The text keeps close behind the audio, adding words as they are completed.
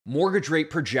Mortgage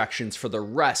rate projections for the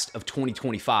rest of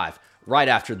 2025 right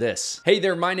after this. Hey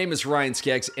there, my name is Ryan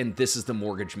Skaggs and this is the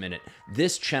Mortgage Minute.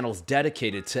 This channel is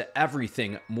dedicated to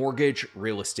everything mortgage,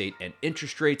 real estate, and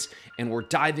interest rates, and we're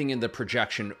diving into the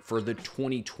projection for the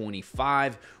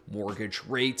 2025 mortgage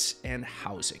rates and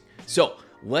housing. So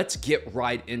let's get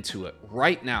right into it.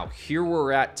 Right now, here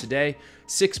we're at today,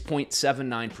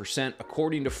 6.79%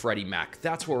 according to Freddie Mac.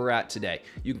 That's where we're at today.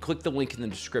 You can click the link in the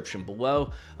description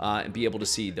below and be able to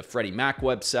see the Freddie Mac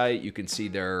website. You can see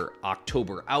their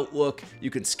October outlook. You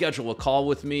can schedule a call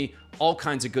with me, all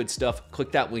kinds of good stuff.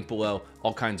 Click that link below,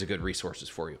 all kinds of good resources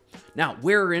for you. Now,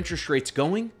 where are interest rates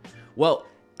going? Well,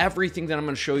 everything that I'm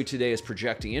going to show you today is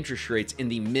projecting interest rates in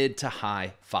the mid to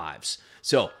high fives.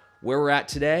 So where we're at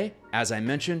today, as I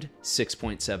mentioned,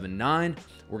 6.79.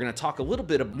 We're going to talk a little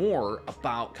bit more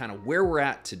about kind of where we're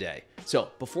at today.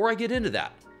 So before I get into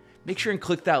that, make sure and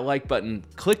click that like button,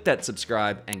 click that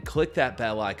subscribe, and click that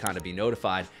bell icon to be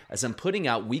notified as I'm putting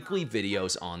out weekly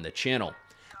videos on the channel.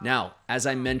 Now, as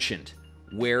I mentioned,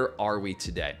 where are we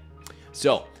today?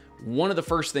 So one of the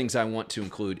first things I want to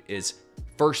include is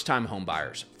first-time home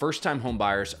buyers. First-time home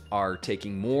buyers are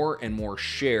taking more and more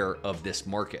share of this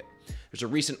market. There's a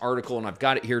recent article, and I've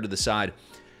got it here to the side,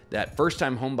 that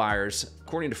first-time home buyers,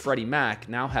 according to Freddie Mac,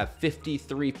 now have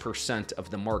 53% of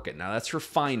the market. Now, that's for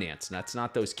finance, and that's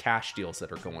not those cash deals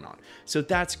that are going on. So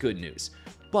that's good news.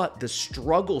 But the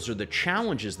struggles or the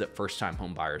challenges that first-time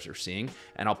home buyers are seeing,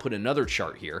 and I'll put another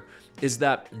chart here, is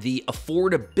that the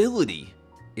affordability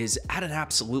is at an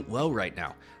absolute low right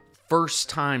now.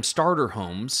 First-time starter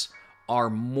homes are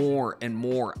more and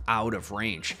more out of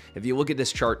range. If you look at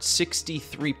this chart,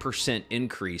 63%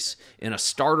 increase in a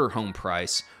starter home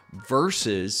price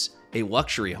versus a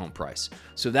luxury home price.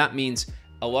 So that means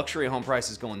a luxury home price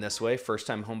is going this way,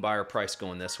 first-time home buyer price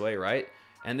going this way, right?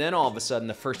 And then all of a sudden,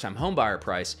 the first-time home buyer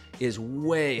price is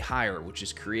way higher, which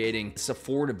is creating this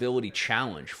affordability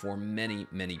challenge for many,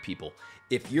 many people.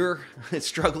 If you're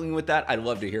struggling with that, I'd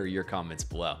love to hear your comments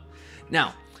below.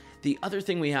 Now, the other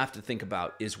thing we have to think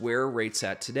about is where are rates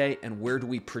at today and where do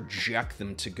we project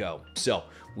them to go? So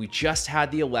we just had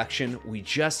the election. We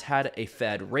just had a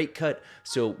Fed rate cut.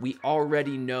 So we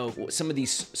already know some of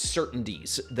these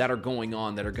certainties that are going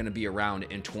on that are going to be around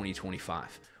in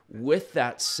 2025. With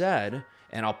that said,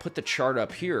 and I'll put the chart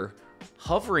up here,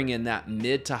 hovering in that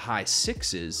mid to high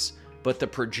sixes, but the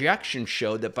projection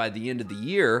showed that by the end of the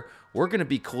year, we're going to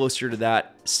be closer to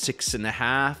that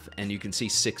 6.5, and you can see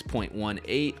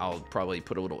 6.18. I'll probably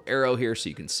put a little arrow here so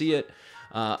you can see it.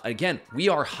 Again, we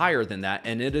are higher than that,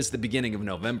 and it is the beginning of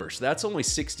November, so that's only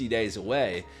 60 days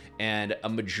away, and a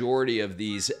majority of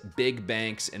these big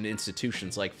banks and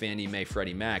institutions like Fannie Mae,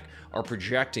 Freddie Mac are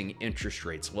projecting interest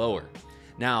rates lower.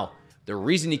 Now, the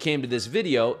reason you came to this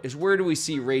video is where do we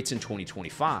see rates in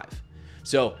 2025?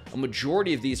 So a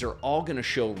majority of these are all going to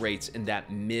show rates in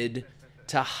that mid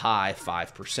to high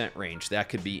 5% range. That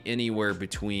could be anywhere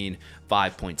between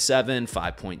 5.7,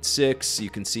 5.6. You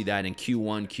can see that in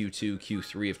Q1, Q2,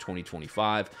 Q3 of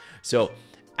 2025. So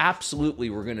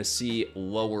absolutely, we're going to see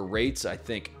lower rates. I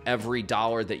think every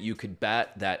dollar that you could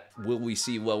bet that will we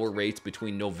see lower rates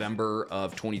between November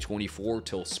of 2024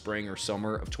 till spring or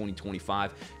summer of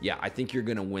 2025. Yeah, I think you're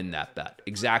going to win that bet.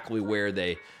 Exactly where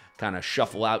they kind of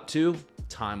shuffle out to,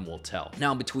 time will tell.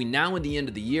 Now, between now and the end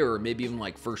of the year, or maybe even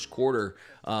like first quarter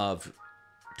of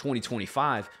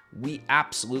 2025, we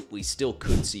absolutely still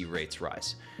could see rates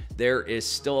rise. There is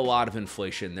still a lot of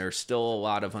inflation. There's still a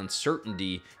lot of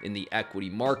uncertainty in the equity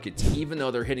markets. Even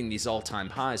though they're hitting these all-time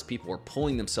highs, people are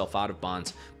pulling themselves out of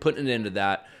bonds, putting it into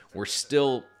that. We're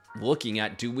still looking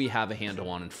at, do we have a handle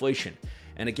on inflation?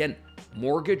 And again,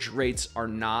 mortgage rates are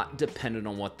not dependent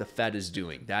on what the Fed is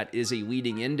doing. That is a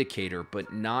leading indicator,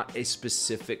 but not a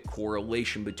specific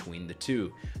correlation between the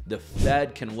two. The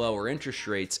Fed can lower interest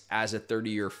rates as a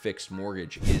 30-year fixed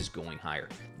mortgage is going higher.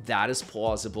 That is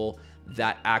plausible.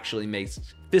 That actually makes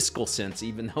fiscal sense,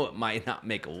 even though it might not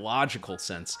make logical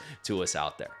sense to us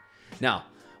out there. Now,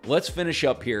 let's finish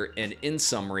up here, and in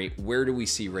summary, where do we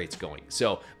see rates going?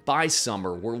 So by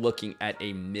summer, we're looking at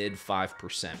a mid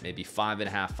 5%, maybe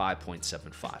 5.5,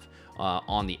 5.75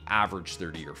 on the average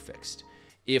 30-year fixed.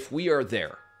 If we are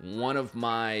there, one of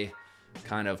my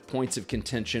kind of points of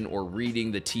contention or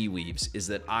reading the tea leaves is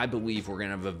that I believe we're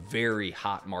going to have a very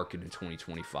hot market in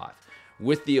 2025.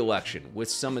 With the election,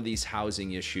 with some of these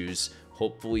housing issues,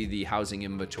 hopefully the housing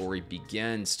inventory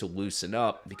begins to loosen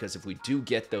up, because if we do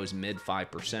get those mid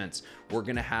 5%, we're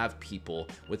going to have people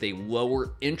with a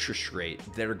lower interest rate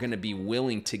that are going to be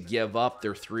willing to give up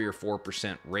their 3 or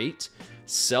 4% rate,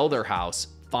 sell their house,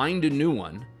 find a new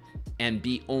one, and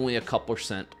be only a couple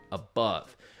percent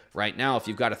above. Right now, if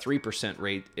you've got a 3%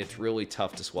 rate, it's really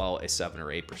tough to swallow a 7 or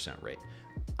 8% rate.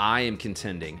 I am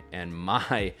contending, and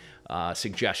my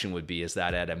suggestion would be is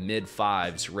that at a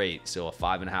mid-5s rate, so a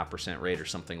 5.5% rate or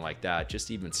something like that,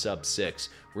 just even sub-6,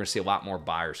 we're going to see a lot more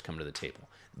buyers come to the table.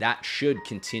 That should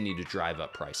continue to drive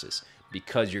up prices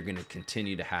because you're going to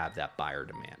continue to have that buyer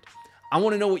demand. I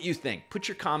want to know what you think. Put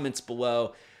your comments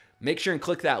below. Make sure and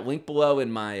click that link below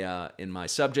in my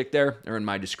subject there, or in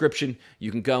my description. You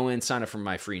can go in, sign up for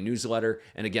my free newsletter.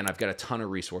 And again, I've got a ton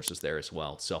of resources there as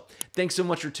well. So thanks so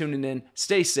much for tuning in.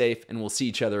 Stay safe, and we'll see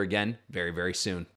each other again very, very soon.